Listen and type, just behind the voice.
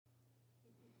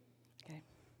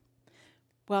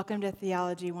Welcome to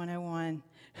Theology 101.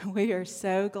 We are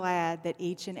so glad that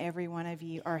each and every one of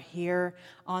you are here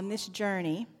on this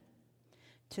journey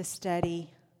to study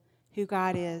who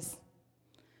God is,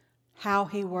 how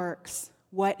He works,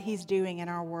 what He's doing in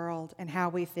our world, and how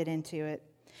we fit into it.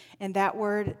 And that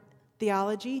word,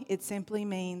 theology, it simply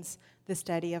means the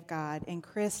study of God. And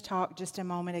Chris talked just a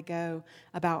moment ago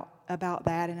about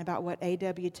that and about what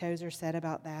A.W. Tozer said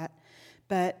about that.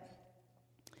 But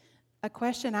a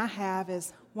question I have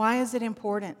is, why is it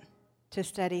important to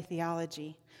study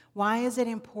theology? Why is it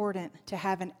important to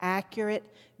have an accurate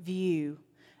view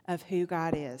of who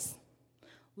God is?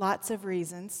 Lots of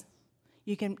reasons.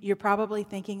 You're probably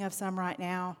thinking of some right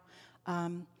now.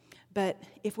 But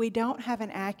if we don't have an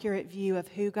accurate view of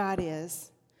who God is,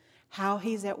 how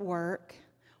He's at work,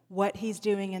 what He's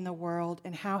doing in the world,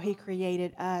 and how He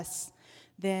created us,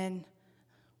 then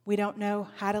we don't know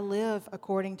how to live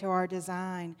according to our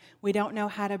design. We don't know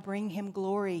how to bring Him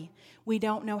glory. We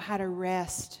don't know how to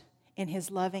rest in His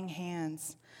loving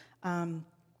hands.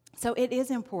 So it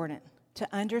is important to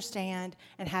understand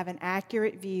and have an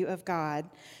accurate view of God.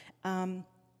 And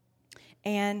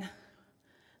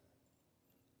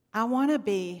I want to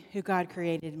be who God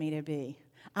created me to be.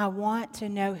 I want to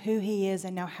know who He is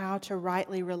and know how to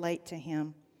rightly relate to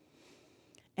Him.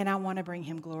 And I want to bring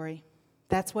Him glory.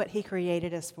 That's what He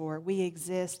created us for. We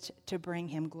exist to bring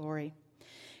Him glory.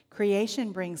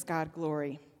 Creation brings God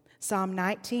glory. Psalm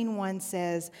 19:1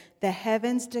 says, "The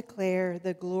heavens declare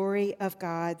the glory of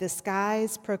God. The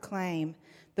skies proclaim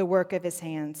the work of His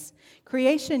hands."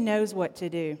 Creation knows what to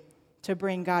do to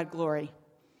bring God glory.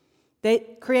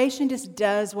 Creation just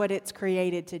does what it's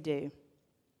created to do.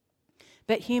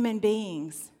 But human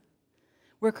beings,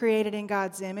 we're created in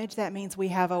God's image. That means we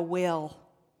have a will.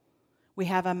 We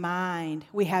have a mind.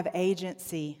 We have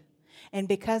agency. And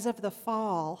because of the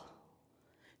fall,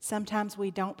 sometimes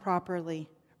we don't properly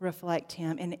reflect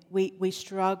Him, and we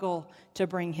struggle to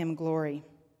bring Him glory.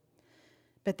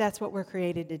 But that's what we're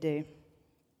created to do.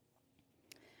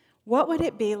 What would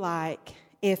it be like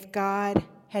if God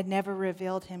had never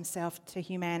revealed Himself to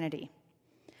humanity?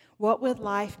 What would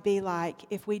life be like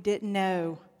if we didn't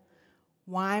know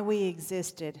why we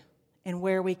existed and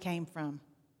where we came from?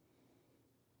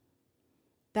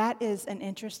 That is an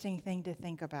interesting thing to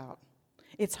think about.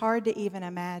 It's hard to even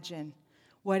imagine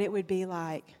what it would be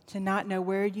like to not know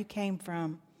where you came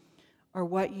from or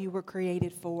what you were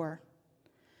created for.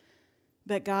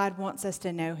 But God wants us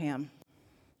to know Him.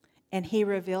 And He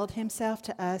revealed Himself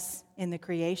to us in the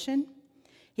creation.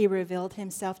 He revealed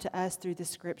Himself to us through the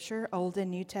Scripture, Old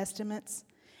and New Testaments.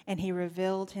 And He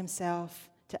revealed Himself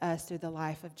to us through the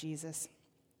life of Jesus.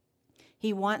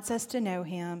 He wants us to know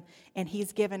Him, and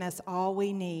He's given us all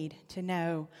we need to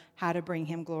know how to bring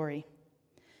Him glory.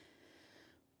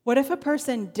 What if a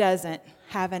person doesn't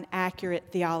have an accurate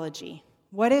theology?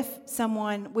 What if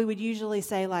someone, we would usually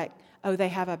say like, oh, they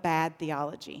have a bad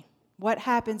theology. What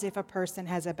happens if a person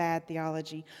has a bad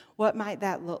theology? What might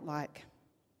that look like?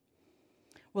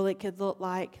 Well, it could look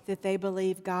like that they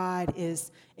believe God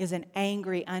is an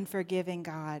angry, unforgiving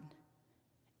God.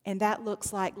 And that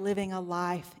looks like living a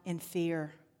life in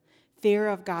fear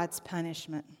of God's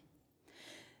punishment.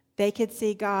 They could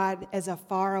see God as a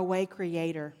faraway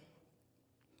creator,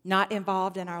 not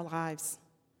involved in our lives.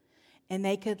 And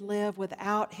they could live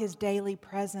without His daily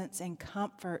presence and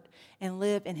comfort and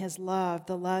live in His love,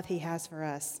 the love He has for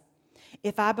us.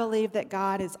 If I believe that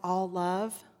God is all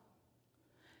love,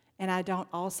 and I don't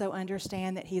also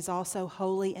understand that He's also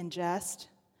holy and just,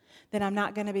 then I'm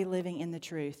not going to be living in the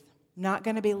truth. I'm not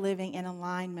going to be living in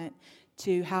alignment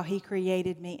to how He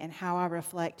created me and how I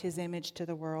reflect His image to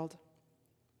the world.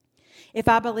 If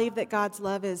I believe that God's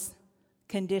love is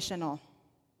conditional,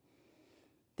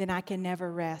 then I can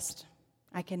never rest.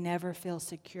 I can never feel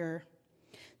secure.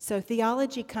 So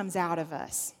theology comes out of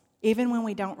us. Even when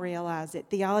we don't realize it,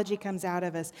 theology comes out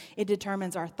of us. It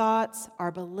determines our thoughts,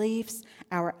 our beliefs,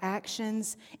 our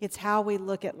actions. It's how we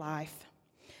look at life.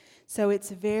 So it's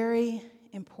very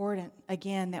important,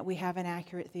 again, that we have an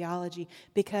accurate theology,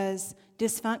 because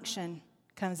dysfunction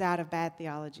comes out of bad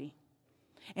theology.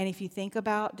 And if you think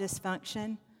about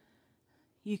dysfunction,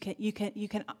 you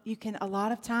can a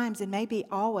lot of times, and maybe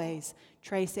always,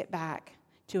 trace it back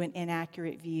to an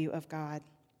inaccurate view of God.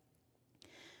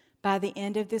 By the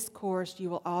end of this course, you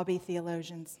will all be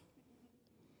theologians.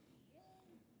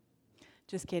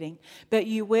 Just kidding. But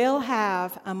you will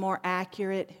have a more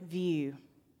accurate view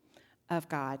of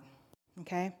God.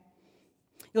 Okay?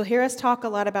 You'll hear us talk a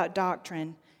lot about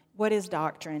doctrine. What is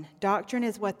doctrine? Doctrine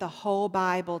is what the whole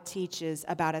Bible teaches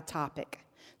about a topic.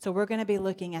 So we're going to be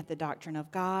looking at the doctrine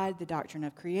of God, the doctrine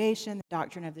of creation, the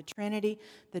doctrine of the Trinity,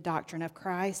 the doctrine of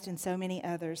Christ, and so many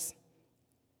others.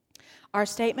 Our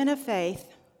statement of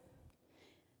faith,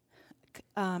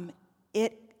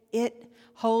 it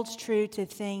holds true to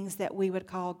things that we would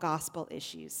call gospel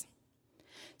issues.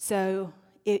 So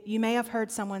you may have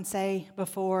heard someone say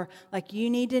before, like, you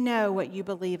need to know what you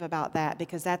believe about that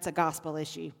because that's a gospel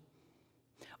issue.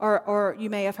 Or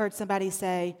you may have heard somebody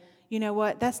say, you know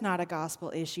what, that's not a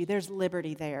gospel issue. There's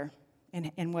liberty there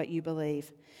in what you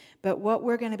believe. But what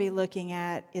we're going to be looking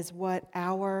at is what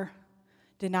our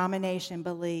denomination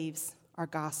believes are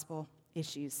gospel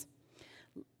issues.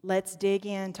 Let's dig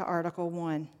into Article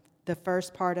 1, the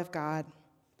first part of God.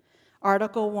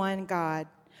 Article 1, God.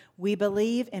 We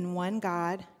believe in one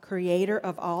God, creator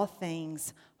of all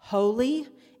things, holy,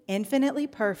 infinitely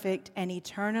perfect, and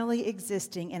eternally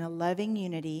existing in a loving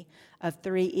unity of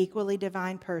three equally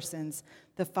divine persons,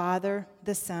 the Father,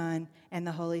 the Son, and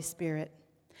the Holy Spirit.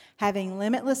 Having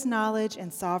limitless knowledge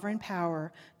and sovereign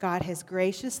power, God has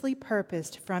graciously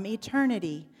purposed from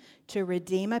eternity to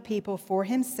redeem a people for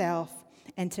himself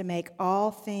and to make all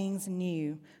things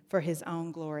new for his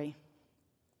own glory.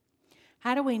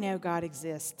 How do we know God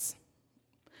exists?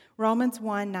 Romans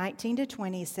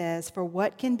 1:19-20 says, "For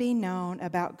what can be known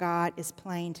about God is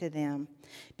plain to them,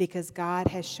 because God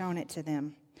has shown it to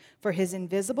them. For his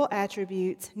invisible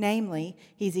attributes, namely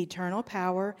his eternal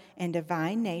power and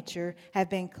divine nature, have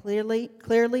been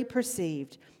clearly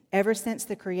perceived ever since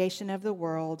the creation of the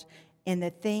world in the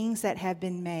things that have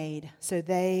been made, so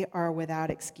they are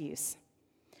without excuse."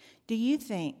 Do you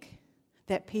think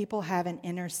that people have an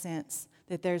inner sense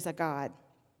that there's a God?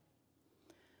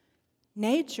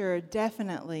 Nature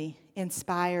definitely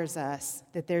inspires us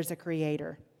that there's a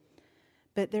creator,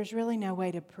 but there's really no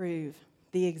way to prove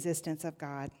the existence of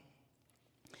God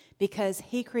because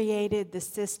he created the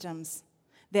systems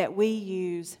that we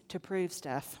use to prove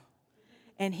stuff,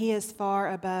 and he is far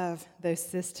above those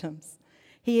systems.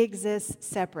 He exists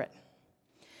separate.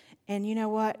 And you know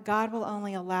what? God will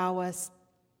only allow us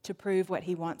to prove what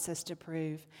he wants us to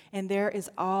prove, and there is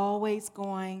always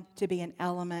going to be an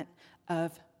element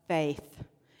of faith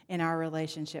in our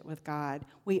relationship with God.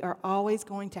 We are always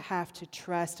going to have to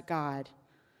trust God,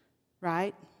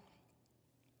 right?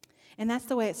 And that's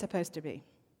the way it's supposed to be.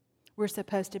 We're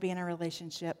supposed to be in a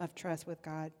relationship of trust with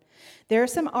God. There are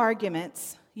some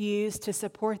arguments used to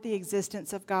support the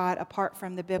existence of God apart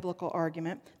from the biblical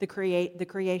argument, the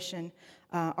creation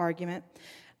argument.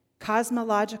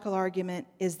 Cosmological argument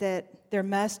is that there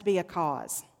must be a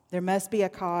cause. There must be a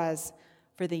cause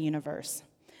for the universe.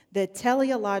 The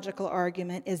teleological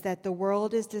argument is that the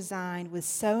world is designed with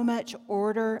so much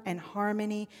order and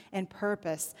harmony and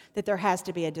purpose that there has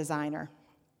to be a designer.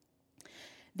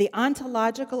 The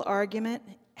ontological argument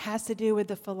has to do with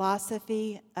the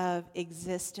philosophy of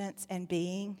existence and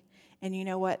being. And you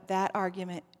know what? That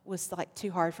argument was like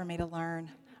too hard for me to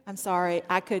learn. I'm sorry,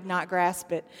 I could not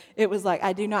grasp it. It was like,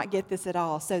 I do not get this at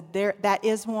all. So that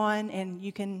is one, and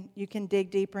you can dig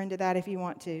deeper into that if you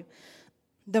want to.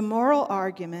 The moral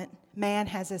argument, man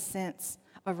has a sense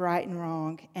of right and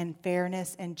wrong and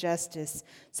fairness and justice,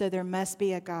 so there must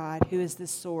be a God who is the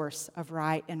source of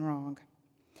right and wrong.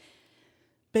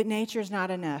 But nature is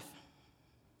not enough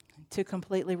to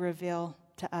completely reveal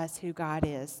to us who God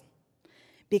is,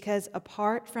 because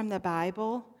apart from the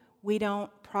Bible, we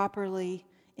don't properly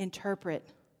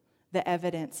interpret the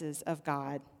evidences of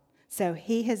God. So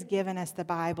he has given us the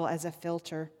Bible as a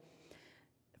filter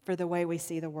for the way we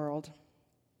see the world.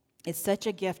 It's such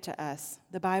a gift to us.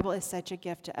 The Bible is such a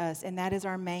gift to us, and that is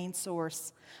our main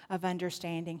source of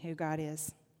understanding who God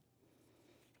is.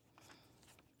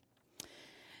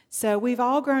 So we've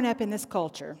all grown up in this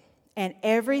culture, and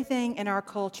everything in our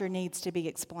culture needs to be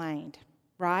explained,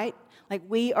 right? Like,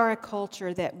 we are a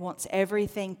culture that wants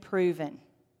everything proven.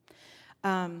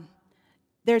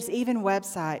 There's even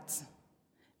websites.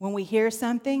 When we hear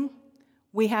something,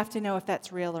 we have to know if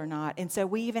that's real or not. And so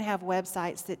we even have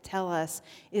websites that tell us,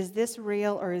 is this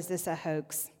real or is this a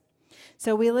hoax?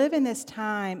 So we live in this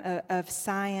time of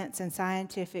science and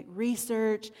scientific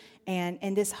research and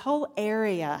this whole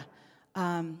area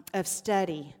of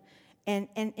study. And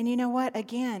you know what?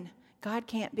 Again, God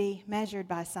can't be measured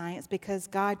by science because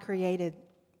God created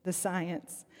the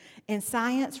science. And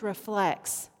science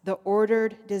reflects the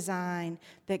ordered design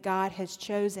that God has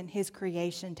chosen his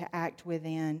creation to act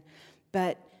within.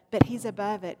 But he's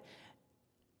above it.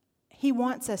 He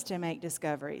wants us to make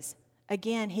discoveries.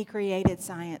 Again, he created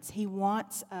science. He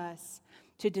wants us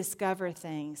to discover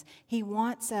things. He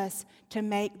wants us to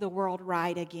make the world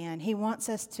right again. He wants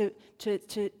us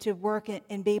to work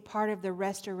and be part of the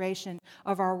restoration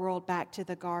of our world back to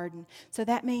the garden. So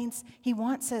that means He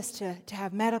wants us to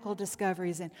have medical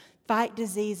discoveries and fight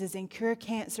diseases and cure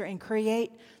cancer and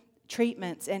create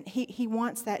treatments. And He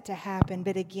wants that to happen.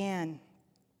 But again,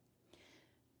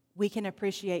 we can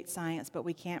appreciate science, but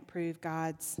we can't prove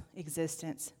God's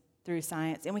existence through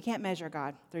science, and we can't measure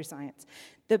God through science.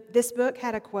 This book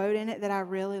had a quote in it that I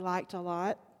really liked a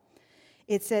lot.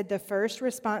 It said, "The first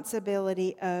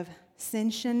responsibility of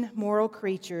sentient moral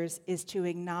creatures is to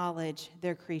acknowledge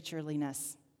their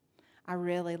creatureliness." I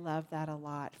really love that a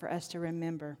lot, for us to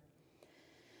remember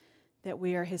that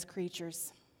we are His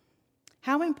creatures.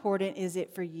 How important is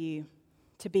it for you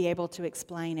to be able to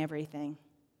explain everything?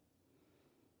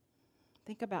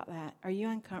 Think about that. Are you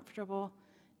uncomfortable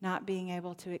not being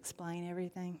able to explain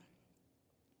everything?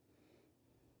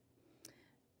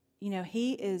 You know,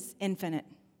 He is infinite.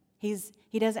 He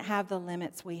doesn't have the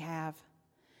limits we have.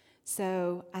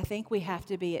 So I think we have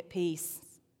to be at peace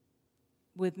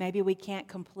with maybe we can't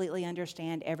completely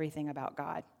understand everything about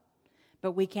God,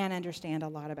 but we can understand a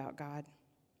lot about God.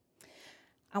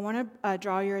 I want to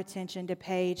draw your attention to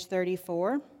page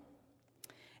 34.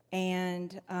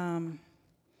 And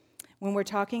when we're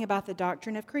talking about the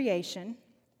doctrine of creation,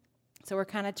 so we're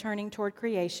kind of turning toward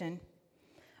creation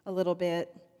a little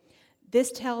bit.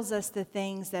 This tells us the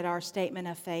things that our statement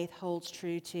of faith holds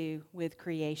true to with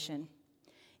creation.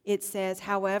 It says,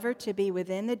 however, to be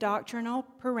within the doctrinal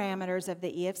parameters of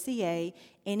the EFCA,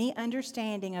 any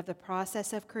understanding of the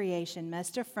process of creation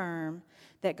must affirm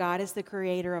that God is the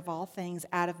creator of all things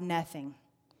out of nothing.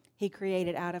 He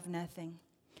created out of nothing.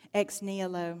 Ex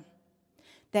nihilo.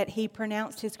 That He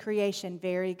pronounced His creation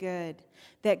very good,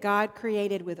 that God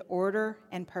created with order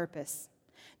and purpose,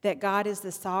 that God is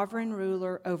the sovereign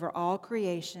ruler over all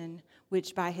creation,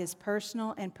 which by His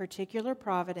personal and particular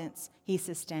providence He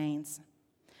sustains,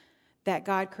 that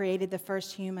God created the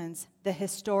first humans, the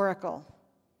historical,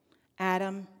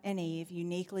 Adam and Eve,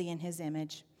 uniquely in His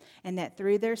image, and that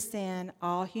through their sin,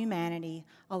 all humanity,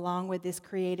 along with this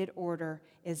created order,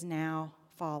 is now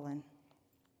fallen.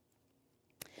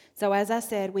 So as I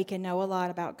said, we can know a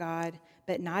lot about God,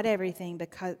 but not everything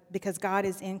because God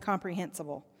is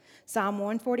incomprehensible. Psalm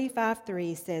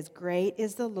 145:3 says, "Great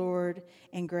is the Lord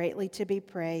and greatly to be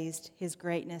praised. His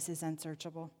greatness is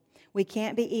unsearchable." We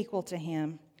can't be equal to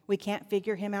Him. We can't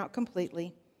figure Him out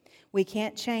completely. We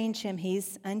can't change Him.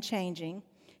 He's unchanging.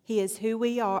 He is who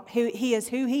we are. He is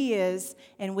who He is,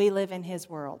 and we live in His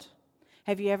world.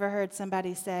 Have you ever heard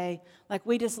somebody say, like,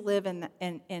 we just live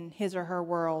in his or her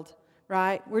world?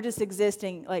 Right? We're just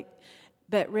existing,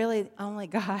 but really only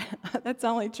God. That's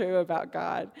only true about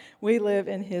God. We live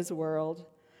in His world.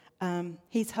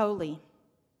 He's holy.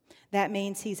 That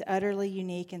means He's utterly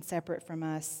unique and separate from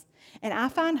us. And I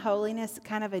find holiness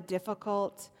kind of a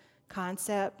difficult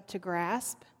concept to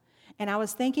grasp. And I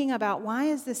was thinking about, why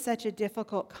is this such a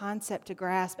difficult concept to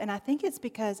grasp? And I think it's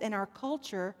because in our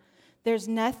culture, there's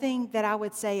nothing that I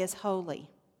would say is holy.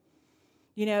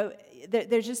 You know,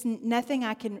 there's just nothing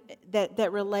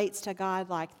that relates to God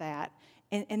like that,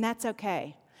 and that's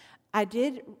okay. I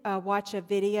did watch a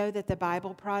video that the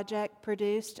Bible Project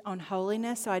produced on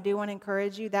holiness, so I do want to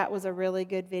encourage you. That was a really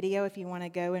good video if you want to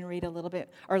go and read a little bit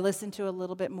or listen to a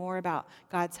little bit more about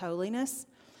God's holiness.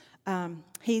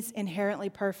 He's inherently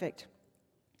perfect.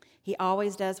 He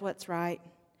always does what's right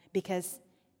because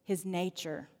His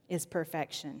nature is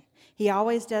perfection. He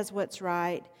always does what's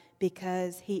right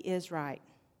because He is right.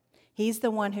 He's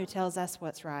the one who tells us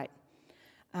what's right.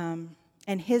 And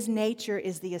His nature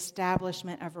is the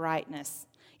establishment of rightness.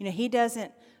 You know, He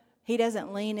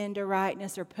doesn't lean into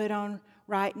rightness or put on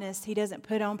rightness. He doesn't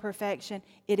put on perfection.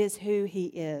 It is who He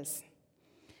is.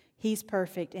 He's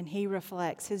perfect, and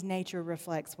His nature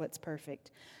reflects what's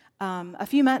perfect. A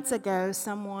few months ago,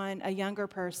 a younger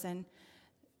person,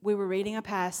 we were reading a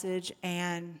passage,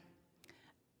 and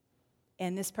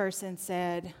this person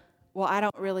said, well, I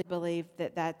don't really believe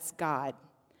that that's God.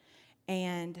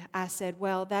 And I said,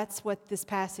 well, that's what this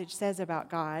passage says about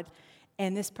God.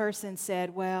 And this person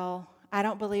said, well, I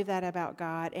don't believe that about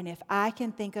God. And if I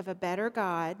can think of a better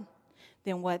God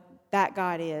than what that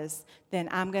God is, then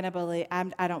I'm going to believe,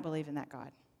 I don't believe in that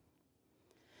God.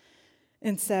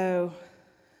 And so,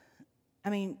 I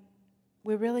mean,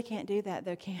 we really can't do that,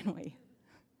 though, can we?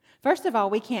 First of all,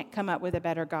 we can't come up with a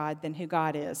better God than who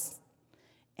God is.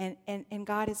 And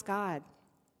God is God.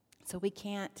 So we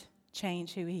can't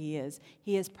change who He is.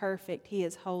 He is perfect. He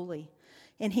is holy.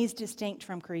 and he's distinct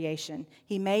from creation.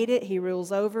 He made it, he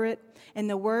rules over it. And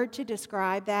the word to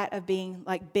describe that of being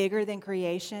like bigger than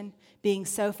creation, being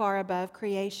so far above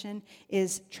creation,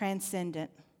 is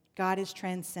transcendent. God is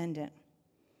transcendent.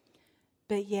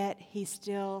 But yet he's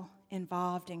still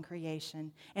involved in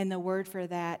creation. And the word for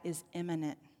that is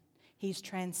immanent. He's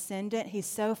transcendent. He's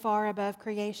so far above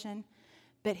creation,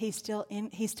 but he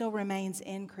still remains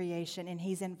in creation, and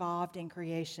he's involved in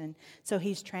creation. So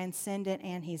he's transcendent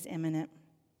and he's immanent.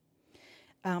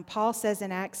 Paul says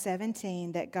in Acts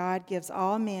 17 that God gives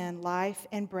all men life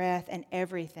and breath and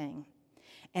everything,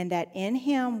 and that in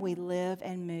him we live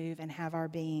and move and have our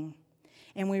being.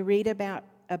 And we read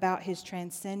about his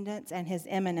transcendence and his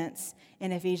immanence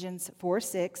in Ephesians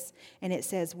 4:6, and it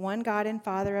says, "One God and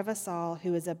Father of us all,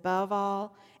 who is above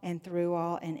all and through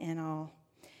all and in all."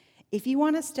 If you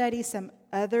want to study some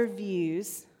other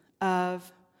views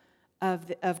of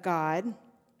God,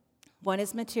 one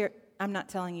is material. I'm not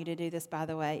telling you to do this, by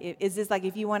the way. Is this like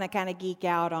if you want to kind of geek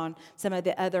out on some of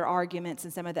the other arguments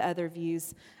and some of the other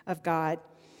views of God?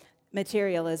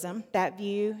 Materialism, that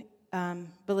view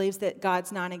believes that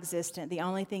God's non-existent. The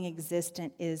only thing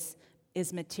existent is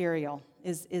material,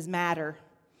 is matter.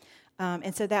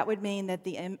 And so that would mean that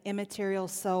the immaterial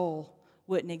soul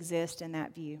wouldn't exist in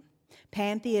that view.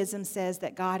 Pantheism says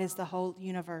that God is the whole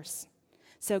universe.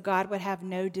 So God would have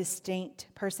no distinct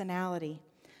personality.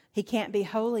 He can't be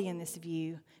holy in this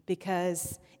view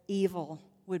because evil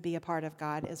would be a part of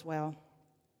God as well.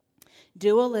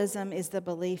 Dualism is the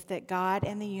belief that God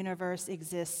and the universe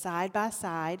exist side by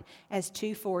side as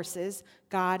two forces,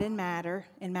 God and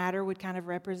matter would kind of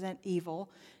represent evil,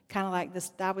 kind of like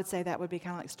this. I would say that would be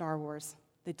kind of like Star Wars,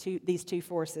 these two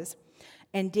forces.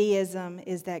 And deism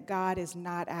is that God is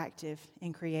not active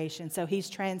in creation. So he's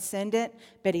transcendent,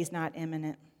 but he's not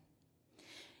immanent.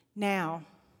 Now,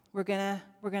 we're gonna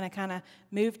kind of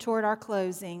move toward our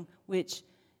closing, which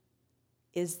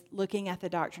is looking at the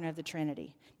doctrine of the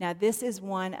Trinity. Now, this is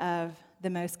one of the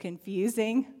most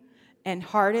confusing and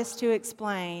hardest to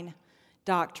explain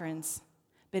doctrines,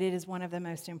 but it is one of the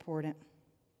most important.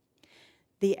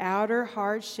 The outer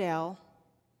hard shell,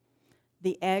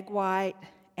 the egg white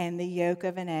and the yolk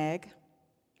of an egg,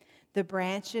 the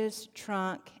branches,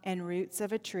 trunk, and roots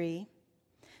of a tree,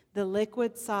 the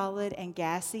liquid, solid, and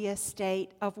gaseous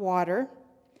state of water,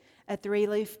 a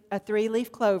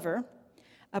three-leaf clover,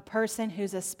 a person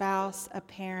who's a spouse, a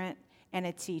parent, and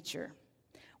a teacher.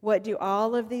 What do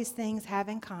all of these things have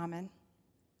in common?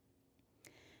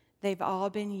 They've all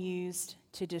been used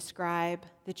to describe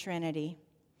the Trinity,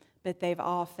 but they've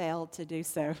all failed to do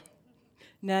so.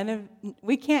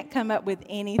 We can't come up with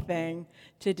anything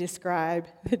to describe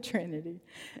the Trinity.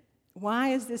 Why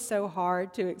is this so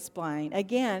hard to explain?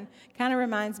 Again, kind of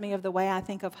reminds me of the way I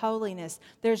think of holiness.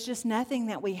 There's just nothing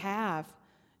that we have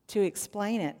to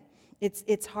explain it.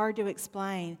 It's hard to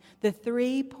explain. The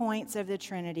 3 points of the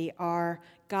Trinity are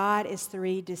God is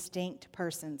 3 distinct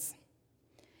persons.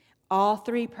 All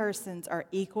 3 persons are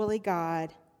equally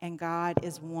God, and God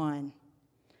is one.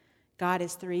 God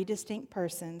is 3 distinct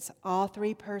persons. All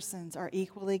 3 persons are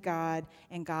equally God,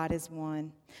 and God is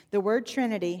one. The word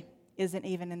Trinity isn't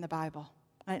even in the Bible.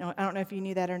 I don't know if you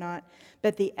knew that or not,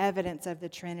 but the evidence of the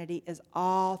Trinity is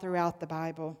all throughout the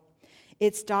Bible.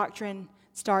 Its doctrine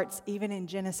starts even in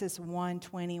Genesis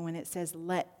 1:20 when it says,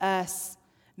 "Let us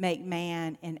make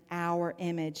man in our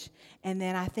image." And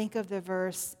then I think of the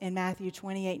verse in Matthew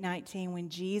 28:19 when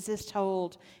Jesus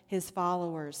told his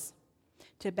followers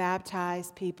to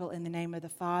baptize people in the name of the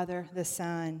Father, the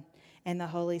Son, and the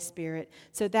Holy Spirit.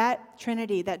 So that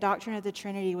Trinity, that doctrine of the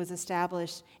Trinity was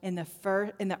established in the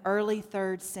early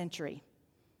 3rd century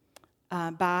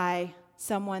by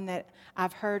someone that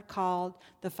I've heard called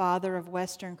the father of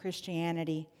Western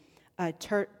Christianity,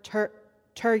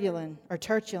 Tertullian.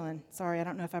 Sorry, I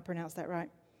don't know if I pronounced that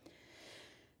right.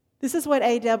 This is what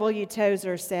A.W.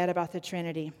 Tozer said about the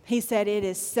Trinity. He said, "It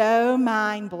is so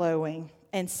mind-blowing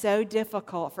and so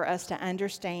difficult for us to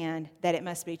understand that it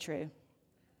must be true."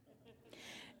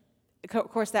 Of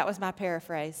course, that was my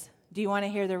paraphrase. Do you want to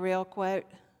hear the real quote?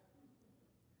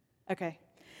 Okay.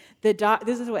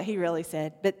 This is what he really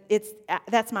said, but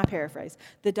that's my paraphrase.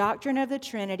 "The doctrine of the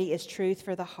Trinity is truth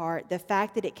for the heart. The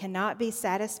fact that it cannot be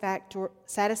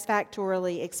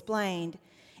satisfactorily explained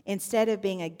instead of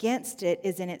being against it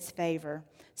is in its favor.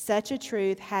 Such a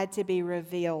truth had to be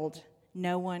revealed.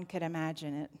 No one could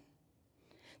imagine it."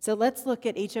 So let's look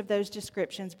at each of those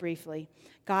descriptions briefly.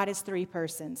 God is 3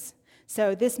 persons.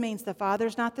 So this means the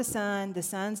Father's not the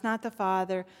Son's not the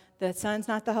Father, the Son's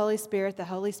not the Holy Spirit,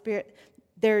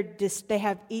 they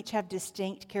each have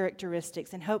distinct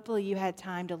characteristics, and hopefully you had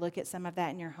time to look at some of that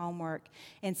in your homework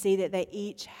and see that they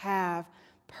each have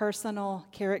personal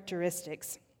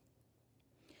characteristics.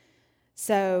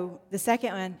 So the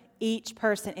second one, each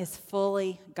person is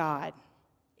fully God.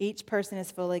 Each person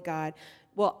is fully God.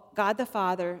 Well, God the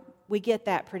Father, we get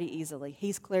that pretty easily.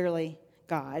 He's clearly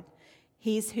God.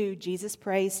 He's who Jesus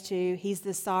prays to. He's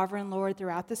the sovereign Lord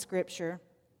throughout the Scripture.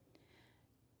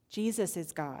 Jesus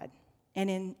is God.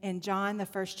 And in John, the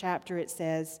first chapter, it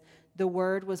says, the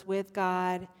Word was with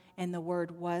God, and the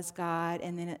Word was God.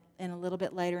 And then a little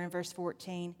bit later in verse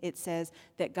 14, it says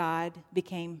that God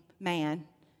became man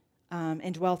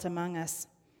and dwelt among us.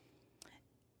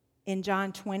 In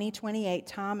John 20:28,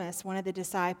 Thomas, one of the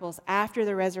disciples, after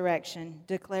the resurrection,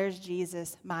 declares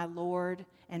Jesus, my Lord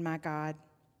and my God.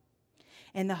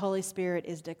 And the Holy Spirit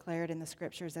is declared in the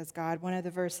Scriptures as God. One of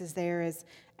the verses there is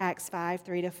Acts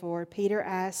 5:3-4. Peter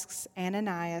asks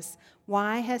Ananias,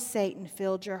 why has Satan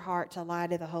filled your heart to lie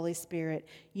to the Holy Spirit?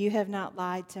 You have not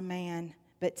lied to man,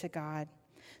 but to God.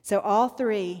 So all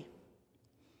three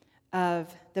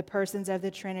of the persons of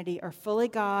the Trinity are fully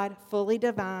God, fully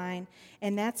divine,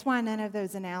 and that's why none of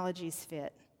those analogies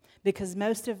fit, because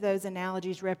most of those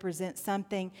analogies represent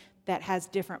something that has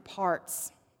different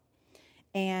parts,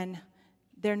 and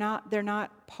they're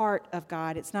not part of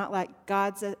God. It's not like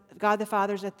God the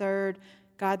Father's a third,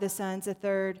 God the Son's a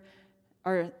third,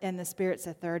 and the Spirit's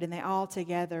a third, and they all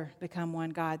together become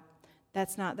one God.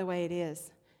 That's not the way it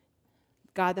is.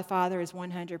 God the Father is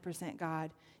 100%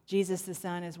 God. Jesus the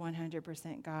Son is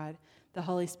 100% God. The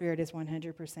Holy Spirit is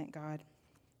 100% God.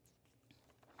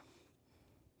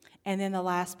 And then the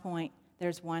last point,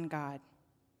 there's one God.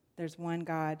 There's one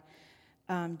God.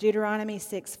 Deuteronomy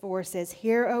 6:4 says,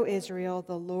 hear, O Israel,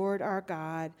 the Lord our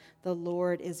God, the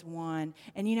Lord is one.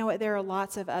 And you know what? There are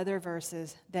lots of other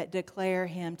verses that declare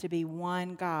him to be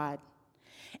one God.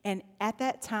 And at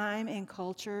that time in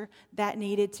culture, that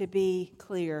needed to be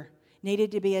clear,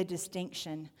 needed to be a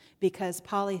distinction, because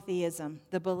polytheism,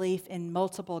 the belief in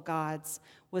multiple gods,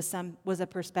 was a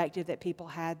perspective that people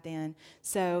had then.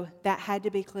 So that had to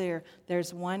be clear.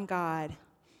 There's one God.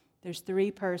 There's three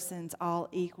persons, all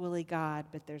equally God,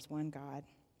 but there's one God.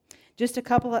 Just a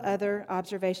couple of other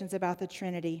observations about the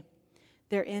Trinity.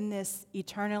 They're in this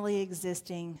eternally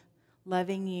existing,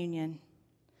 loving union.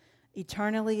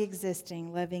 Eternally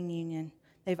existing, loving union.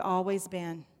 They've always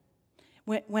been.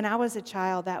 When I was a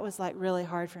child, that was like really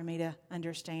hard for me to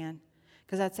understand,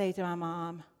 because I'd say to my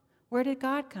mom, where did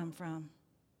God come from?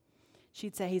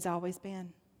 She'd say, he's always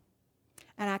been.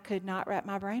 And I could not wrap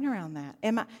my brain around that.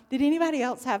 Did anybody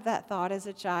else have that thought as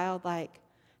a child? Like,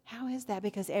 how is that?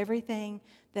 Because everything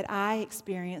that I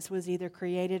experienced was either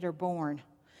created or born.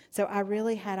 So I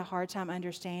really had a hard time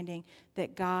understanding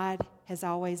that God has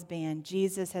always been,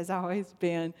 Jesus has always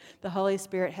been, the Holy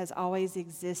Spirit has always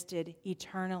existed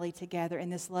eternally together in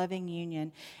this loving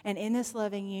union. And in this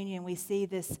loving union, we see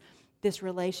this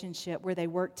relationship where they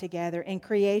work together. In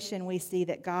creation, we see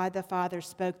that God the Father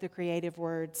spoke the creative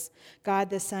words. God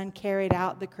the Son carried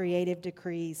out the creative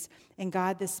decrees. And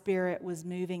God the Spirit was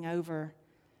moving over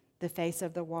the face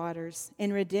of the waters.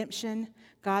 In redemption,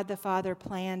 God the Father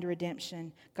planned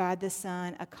redemption. God the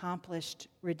Son accomplished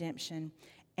redemption.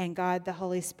 And God the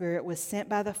Holy Spirit was sent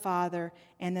by the Father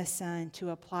and the Son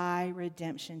to apply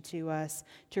redemption to us,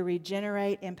 to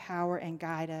regenerate, empower, and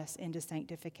guide us into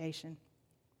sanctification.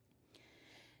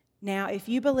 Now, if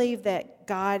you believe that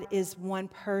God is one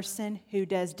person who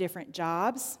does different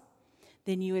jobs,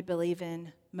 then you would believe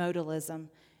in modalism.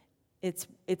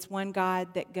 It's one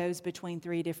God that goes between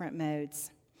three different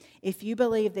modes. If you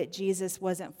believe that Jesus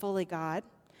wasn't fully God,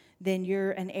 then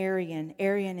you're an Arian.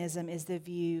 Arianism is the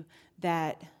view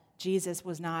that Jesus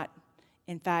was not,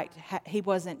 in fact, he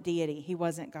wasn't deity. He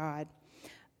wasn't God.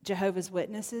 Jehovah's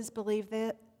Witnesses believe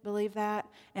that,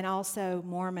 and also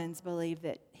Mormons believe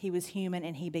that he was human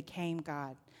and he became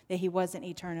God, that he wasn't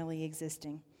eternally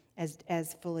existing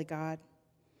as fully God.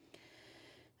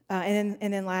 And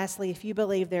then lastly, if you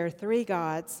believe there are three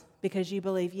gods, because you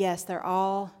believe, yes, they're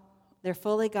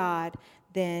fully God,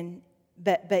 then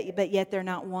but yet they're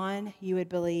not one, you would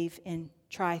believe in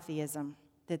tritheism,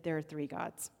 that there are three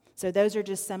gods. So those are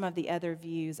just some of the other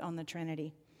views on the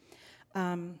Trinity.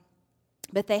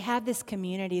 But they have this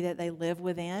community that they live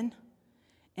within.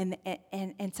 And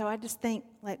so I just think,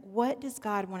 like, what does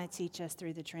God want to teach us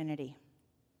through the Trinity?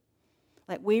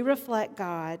 Like, we reflect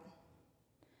God.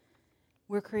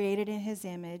 We're created in his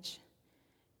image.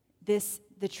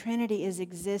 The Trinity is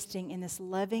existing in this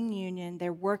loving union.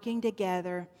 They're working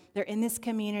together. They're in this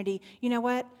community. You know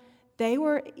what? They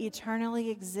were eternally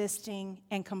existing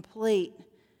and complete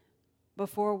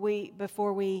before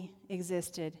we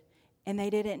existed. And they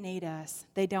didn't need us.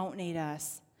 They don't need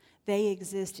us. They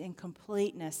exist in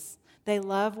completeness. They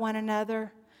love one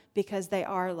another because they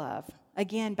are love.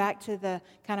 Again, back to the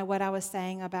kind of what I was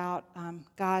saying about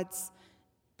God's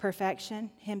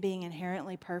perfection, him being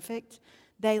inherently perfect.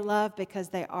 They love because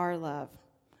they are love.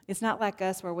 It's not like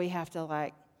us where we have to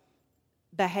like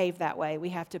behave that way. We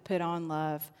have to put on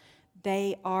love.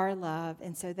 They are love,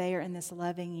 and so they are in this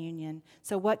loving union.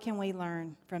 So what can we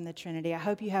learn from the Trinity? I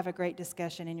hope you have a great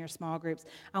discussion in your small groups.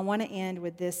 I want to end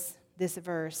with this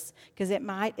verse because it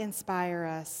might inspire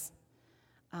us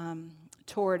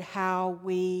toward how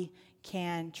we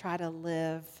can try to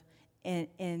live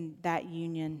in that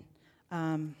union.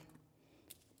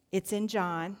 It's in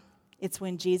John. It's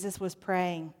when Jesus was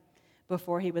praying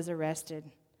before he was arrested,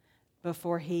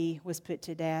 before he was put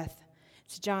to death.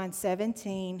 It's John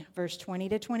 17, verse 20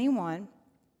 to 21.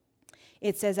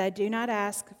 It says, I do not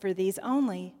ask for these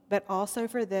only, but also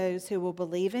for those who will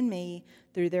believe in me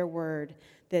through their word,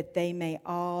 that they may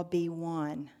all be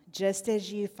one, just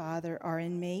as you, Father, are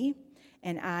in me,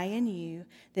 and I in you,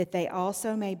 that they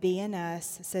also may be in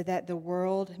us, so that the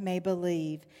world may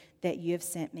believe that you have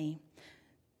sent me.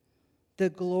 The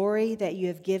glory that you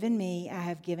have given me, I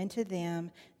have given to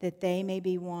them, that they may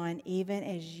be one, even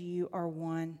as you are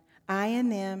one. I in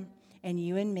them, and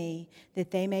you in me,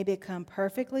 that they may become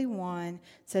perfectly one,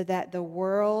 so that the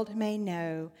world may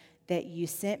know that you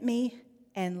sent me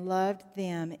and loved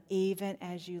them even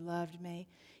as you loved me.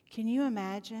 Can you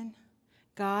imagine?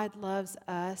 God loves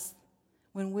us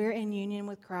when we're in union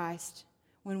with Christ,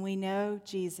 when we know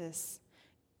Jesus.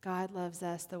 God loves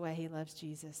us the way he loves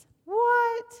Jesus.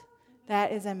 What?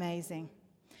 That is amazing.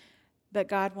 But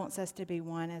God wants us to be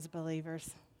one as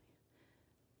believers.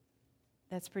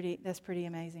 That's pretty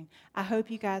amazing. I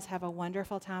hope you guys have a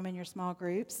wonderful time in your small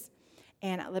groups.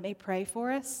 And let me pray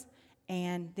for us.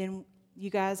 And then you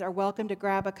guys are welcome to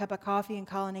grab a cup of coffee in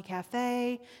Colony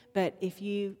Cafe. But if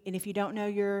you don't know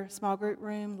your small group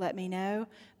room, let me know.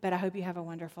 But I hope you have a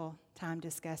wonderful time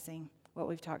discussing what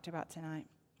we've talked about tonight.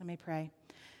 Let me pray.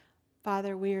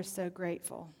 Father, we are so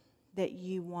grateful that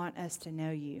you want us to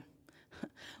know you.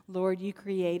 Lord, you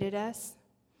created us.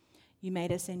 You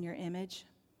made us in your image.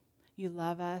 You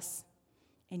love us,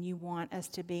 and you want us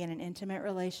to be in an intimate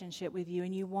relationship with you,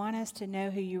 and you want us to know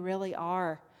who you really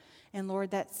are. And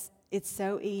Lord, it's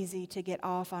so easy to get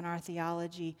off on our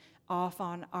theology, off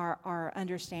on our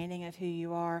understanding of who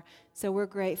you are. So we're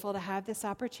grateful to have this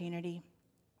opportunity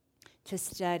to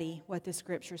study what the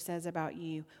Scripture says about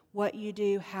you, what you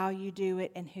do, how you do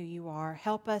it, and who you are.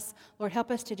 Help us, Lord, help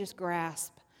us to just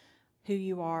grasp who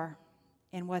you are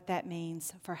and what that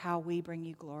means for how we bring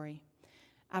you glory.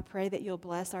 I pray that you'll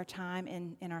bless our time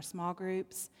in our small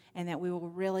groups and that we will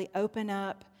really open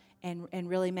up and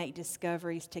really make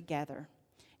discoveries together.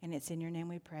 And it's in your name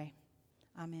we pray.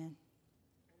 Amen.